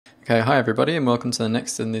Okay, hi everybody and welcome to the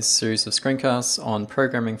next in this series of screencasts on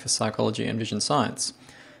programming for psychology and vision science.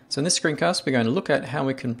 So in this screencast we're going to look at how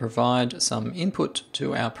we can provide some input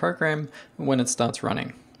to our program when it starts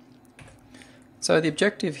running. So the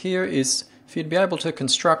objective here is for you to be able to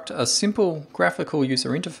construct a simple graphical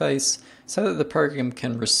user interface so that the program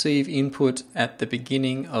can receive input at the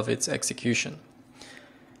beginning of its execution.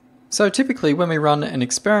 So typically when we run an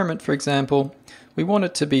experiment, for example, we want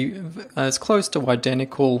it to be as close to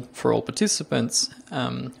identical for all participants,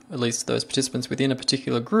 at least those participants within a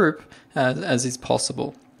particular group, as is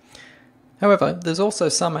possible. However, there's also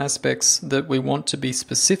some aspects that we want to be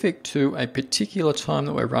specific to a particular time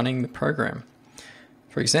that we're running the program.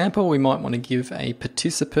 For example, we might want to give a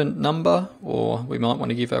participant number, or we might want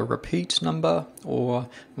to give a repeat number, or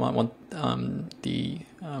we might want the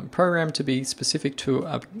program to be specific to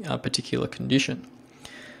a particular condition.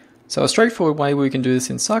 So a straightforward way we can do this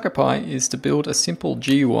in CircuitPy is to build a simple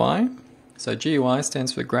GUI. So GUI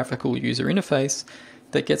stands for Graphical User Interface,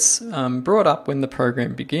 that gets brought up when the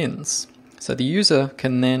program begins. So the user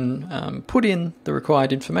can then put in the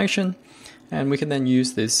required information, and we can then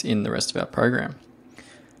use this in the rest of our program.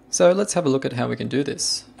 So let's have a look at how we can do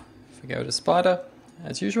this. If we go to Spider,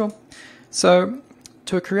 as usual. So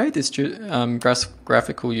to create this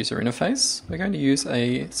graphical user interface, we're going to use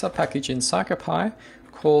a subpackage in CircuitPy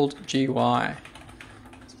called GUI.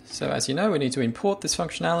 So as you know, we need to import this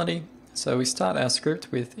functionality. So we start our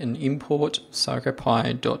script with an import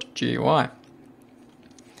circuitpy.gui.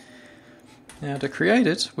 Now to create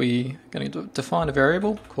it, we're going to define a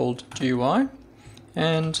variable called GUI,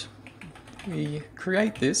 and we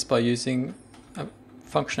create this by using a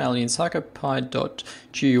functionality in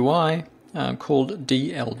circuitpy.gui called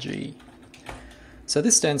DLG. So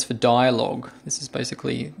this stands for dialogue. This is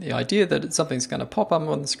basically the idea that something's going to pop up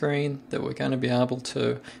on the screen that we're going to be able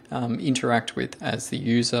to interact with as the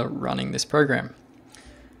user running this program.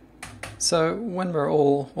 So when we're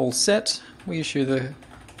all set, we issue the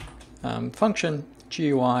function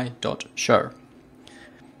GUI.show.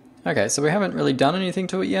 Okay, so we haven't really done anything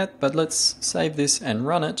to it yet, but let's save this and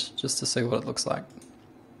run it just to see what it looks like.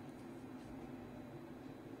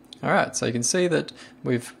 Alright, so you can see that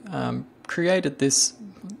we've created this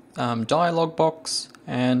dialog box,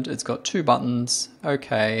 and it's got two buttons,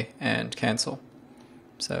 OK and cancel.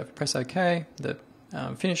 So if I press OK, that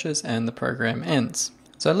finishes and the program ends.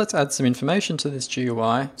 So let's add some information to this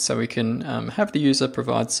GUI so we can have the user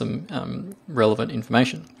provide some relevant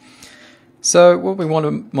information. So what we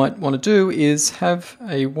might want to do is have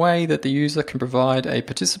a way that the user can provide a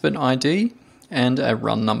participant ID and a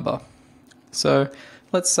run number. So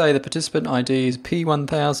let's say the participant ID is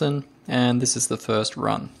P1000 and this is the first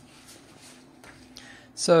run.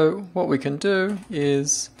 So what we can do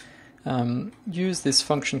is use this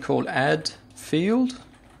function called add field.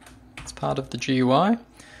 It's part of the GUI.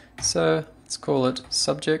 So let's call it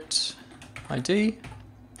subject ID.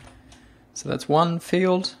 So that's one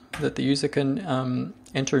field that the user can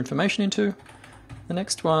enter information into. The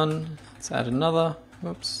next one, let's add another.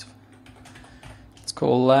 Whoops. Let's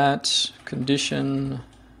call that condition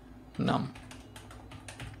num.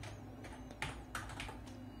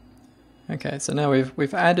 Okay, so now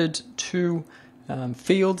we've added two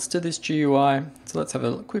fields to this GUI. So let's have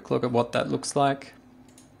a quick look at what that looks like.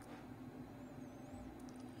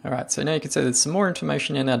 Alright, so now you can see there's some more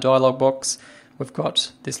information in our dialog box. We've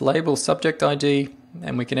got this label subject ID,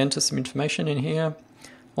 and we can enter some information in here.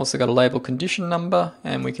 Also got a label condition number,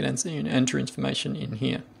 and we can enter information in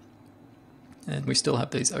here. And we still have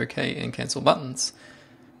these OK and cancel buttons.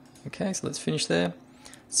 Okay, so let's finish there.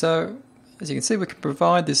 So as you can see, we can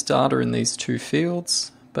provide this data in these two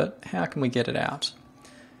fields, but how can we get it out?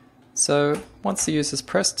 So once the user's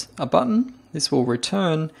pressed a button, this will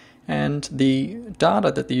return, and the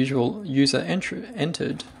data that the user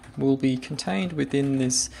entered will be contained within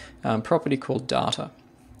this property called data.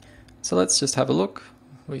 So let's just have a look.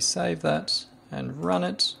 We save that and run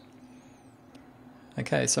it.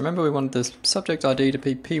 Okay, so remember we wanted the subject ID to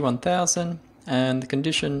be P1000 and the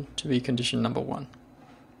condition to be condition number 1.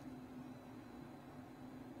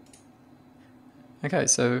 Okay,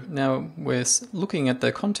 so now we're looking at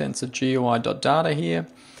the contents of GUI.data here,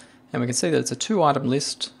 and we can see that it's a 2-item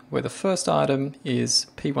list where the first item is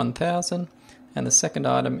P1000 and the second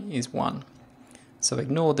item is 1. So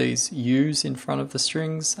ignore these U's in front of the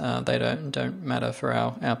strings, they don't matter for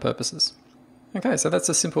our purposes. Okay, so that's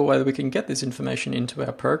a simple way that we can get this information into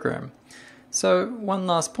our program. So one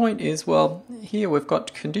last point is, well, here we've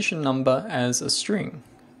got condition number as a string,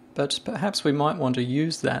 but perhaps we might want to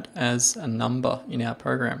use that as a number in our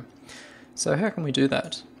program. So how can we do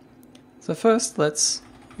that? So first let's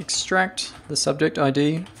extract the subject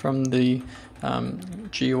ID from the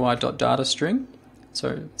GUI.data string.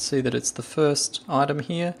 So see that it's the first item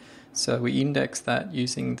here. So we index that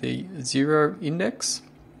using the 0 index.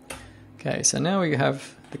 Okay, so now we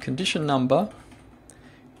have the condition number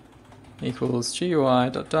equals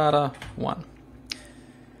GUI.data1.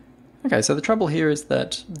 Okay, so the trouble here is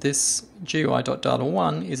that this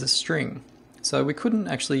GUI.data1 is a string. So we couldn't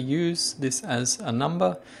actually use this as a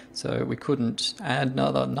number, so we couldn't add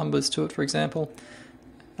other numbers to it, for example.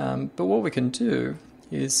 But what we can do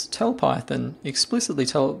is explicitly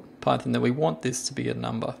tell Python that we want this to be a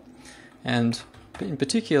number. And in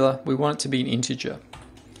particular, we want it to be an integer.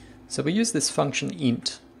 So we use this function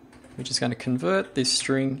int, which is going to convert this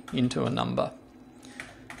string into a number.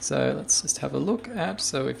 So let's just have a look at,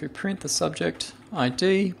 so if we print the subject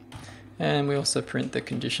ID, and we also print the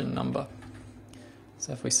condition number.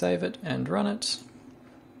 So if we save it and run it,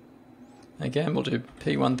 again we'll do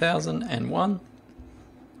P1001.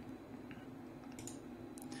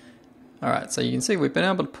 Alright, so you can see we've been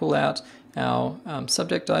able to pull out our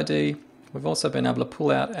subject ID. We've also been able to pull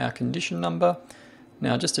out our condition number.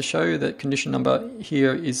 Now just to show you that condition number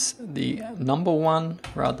here is the number 1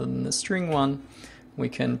 rather than the string 1, we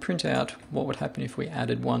can print out what would happen if we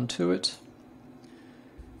added 1 to it.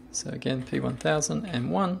 So again,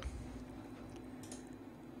 P1001.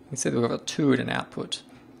 You can see that we've got 2 at an output,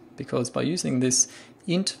 because by using this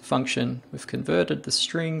int function, we've converted the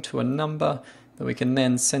string to a number that we can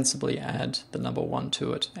then sensibly add the number 1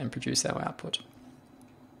 to it and produce our output.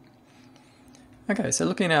 Okay, so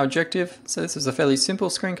looking at our objective, so this is a fairly simple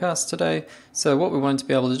screencast today. So what we wanted to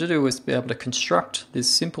be able to do was be able to construct this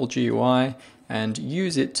simple GUI and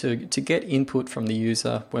use it to get input from the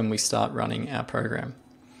user when we start running our program.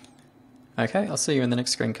 Okay, I'll see you in the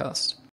next screencast.